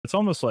It's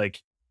almost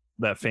like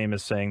that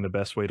famous saying, the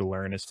best way to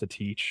learn is to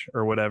teach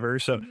or whatever.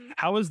 So Mhm.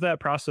 how was that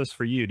process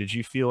for you? Did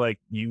you feel like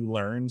you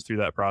learned through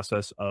that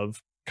process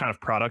of kind of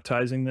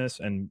productizing this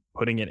and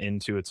putting it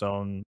into its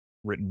own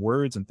written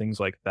words and things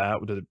like that?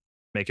 Did it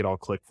make it all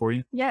click for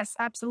you? Yes,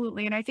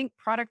 absolutely. And I think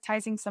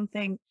productizing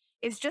something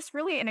is just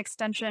really an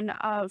extension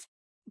of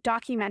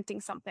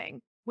documenting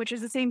something, which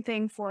is the same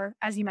thing for,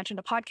 as you mentioned,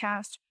 a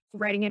podcast, for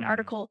writing an Mhm.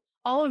 article.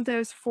 All of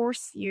those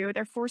force you,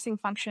 they're forcing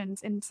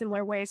functions in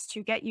similar ways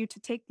to get you to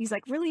take these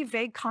like really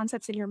vague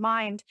concepts in your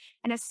mind.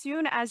 And as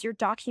soon as you're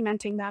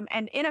documenting them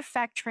and in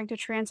effect trying to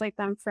translate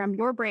them from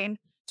your brain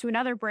to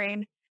another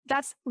brain,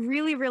 that's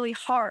really, really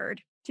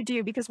hard to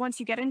do because once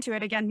you get into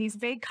it, again, these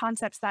vague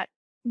concepts that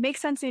make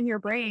sense in your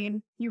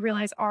brain, you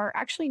realize are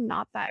actually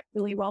not that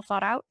really well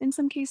thought out in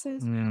some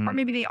cases, or Mm,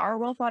 maybe they are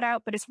well thought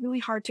out, but it's really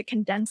hard to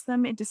condense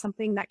them into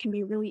something that can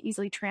be really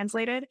easily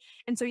translated.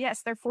 And so,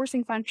 yes, they're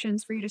forcing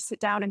functions for you to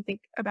sit down and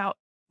think about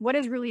what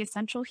is really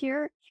essential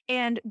here.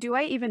 And do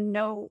I even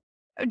know?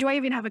 Do I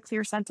even have a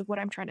clear sense of what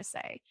I'm trying to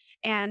say?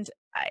 And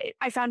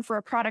I found for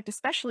a product,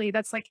 especially,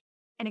 that's like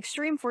an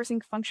extreme forcing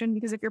function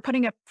because if you're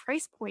putting a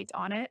price point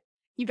on it,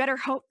 you better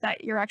hope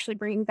that you're actually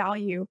bringing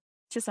value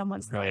to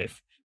someone's right.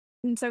 life.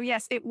 And so,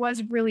 yes, it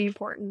was really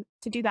important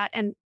to do that.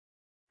 And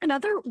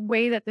another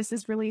way that this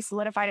is really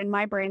solidified in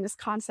my brain, this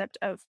concept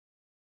of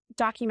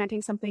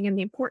documenting something and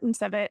the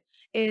importance of it,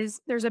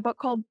 is there's a book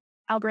called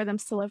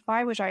Algorithms to Live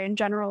By, which I in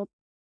general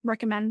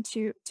recommend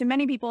to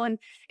many people. And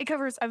it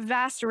covers a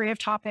vast array of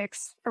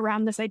topics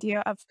around this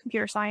idea of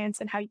computer science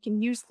and how you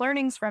can use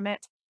learnings from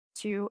it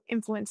to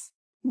influence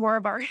more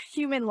of our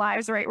human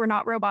lives, right? We're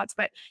not robots,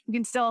 but you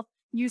can still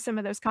use some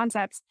of those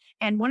concepts.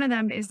 And one of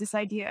them is this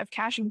idea of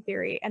caching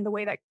theory and the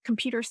way that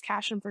computers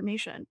cache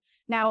information.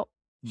 Now,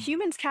 Mm,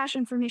 humans cache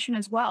information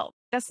as well.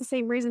 That's the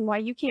same reason why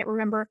you can't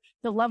remember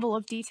the level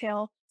of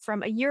detail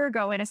from a year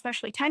ago and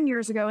especially 10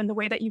 years ago in the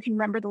way that you can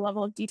remember the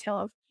level of detail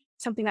of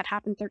something that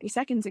happened 30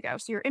 seconds ago.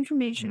 So your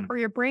information mm, or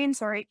your brain,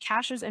 sorry,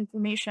 caches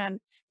information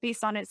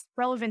based on its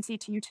relevancy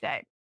to you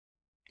today.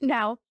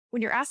 Now,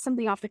 when you're asked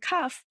something off the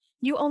cuff,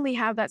 you only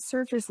have that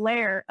surface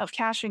layer of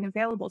caching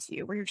available to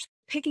you where you're just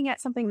picking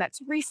at something that's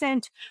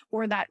recent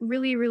or that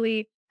really,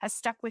 really has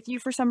stuck with you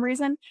for some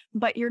reason,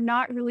 but you're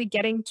not really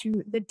getting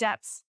to the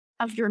depths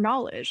of your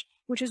knowledge,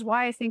 which is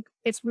why I think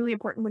it's really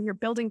important when you're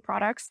building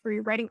products or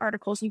you're writing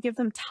articles, you give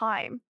them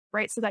time,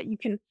 right? So that you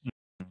can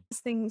mm.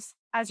 things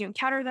as you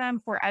encounter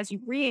them or as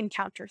you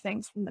re-encounter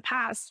things from the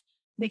past,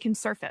 they can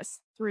surface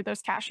through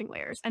those caching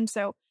layers. And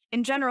so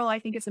in general, I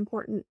think it's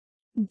important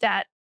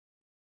that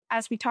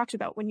as we talked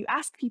about, when you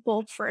ask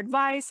people for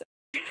advice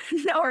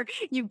or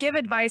you give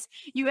advice,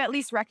 you at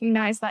least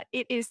recognize that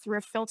it is through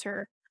a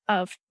filter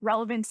of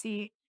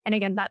relevancy. And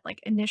again, that like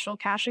initial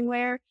caching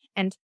layer.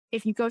 And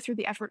if you go through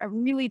the effort of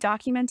really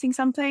documenting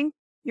something,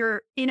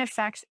 you're in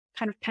effect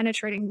kind of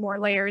penetrating more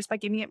layers by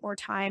giving it more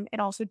time and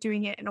also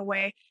doing it in a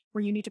way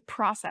where you need to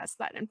process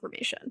that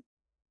information.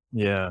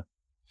 Yeah.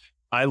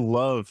 I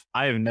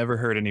have never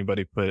heard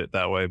anybody put it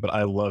that way, but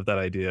I love that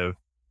idea of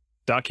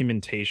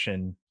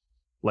documentation.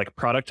 Like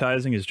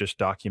productizing is just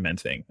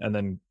documenting and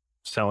then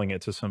selling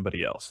it to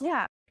somebody else.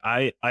 Yeah.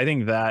 I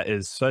think that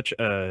is such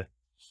a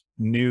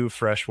new,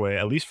 fresh way,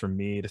 at least for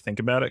me, to think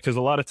about it. Because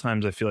a lot of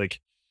times I feel like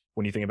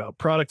when you think about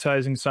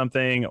productizing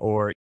something,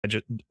 or I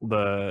just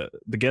the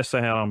guest I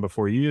had on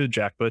before you,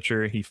 Jack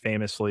Butcher, he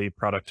famously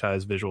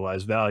productized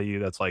visualized value.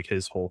 That's like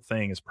his whole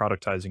thing is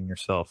productizing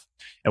yourself.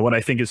 And what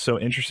I think is so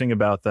interesting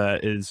about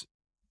that is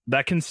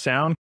that can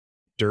sound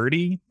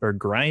dirty or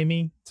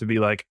grimy to be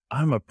like,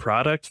 I'm a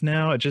product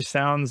now. It just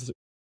sounds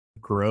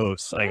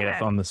gross, I guess,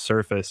 Yeah. on the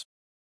surface.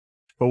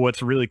 But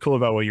what's really cool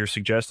about what you're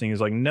suggesting is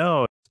like,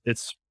 no,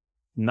 it's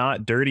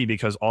not dirty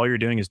because all you're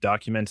doing is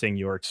documenting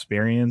your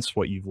experience,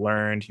 what you've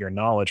learned, your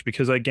knowledge.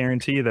 Because I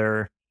guarantee there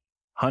are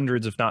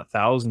hundreds, if not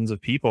thousands, of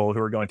people who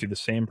are going through the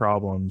same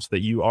problems that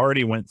you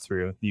already went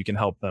through. You can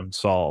help them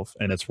solve,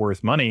 and it's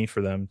worth money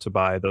for them to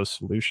buy those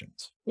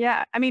solutions.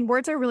 Yeah. I mean,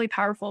 words are really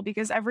powerful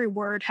because every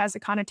word has a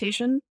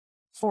connotation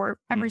for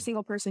every Mm,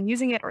 single person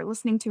using it or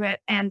listening to it.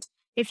 And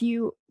if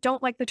you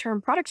don't like the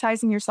term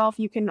productizing yourself,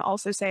 you can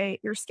also say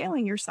you're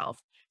scaling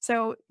yourself.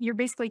 So you're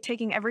basically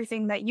taking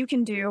everything that you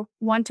can do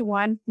one to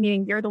one,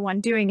 meaning you're the one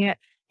doing it.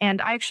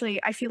 And I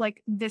feel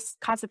like this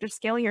concept of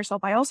scaling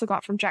yourself, I also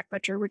got from Jack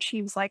Butcher, which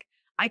he was like,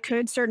 I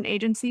could start an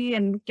agency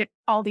and get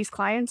all these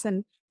clients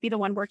and be the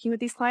one working with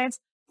these clients.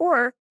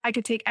 Or I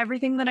could take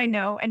everything that I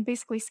know and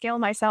basically scale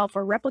myself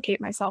or replicate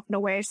myself in a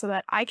way so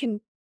that I can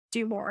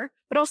do more,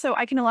 but also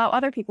I can allow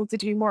other people to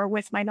do more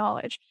with my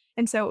knowledge.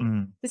 And so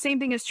mm, the same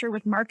thing is true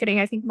with marketing.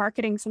 I think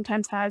marketing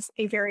sometimes has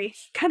a very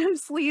kind of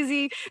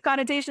sleazy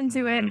connotation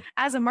to it. mhm.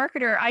 As a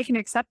marketer, I can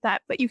accept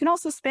that, but you can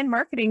also spin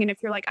marketing. And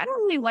if you're like, I don't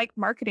really like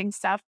marketing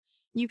stuff,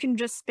 you can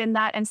just spin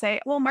that and say,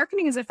 well,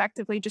 marketing is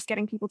effectively just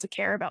getting people to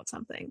care about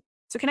something.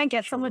 So can I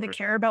get someone to Sure.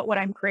 care about what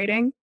I'm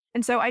creating?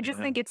 And so I just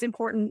Yeah. think it's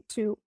important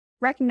to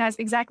recognize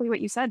exactly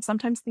what you said.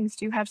 Sometimes things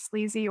do have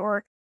sleazy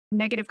or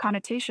negative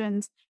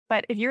connotations,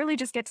 but if you really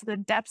just get to the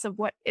depths of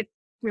what it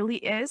really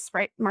is,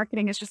 right?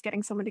 Marketing is just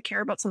getting someone to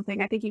care about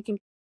something. I think you can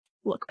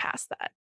look past that.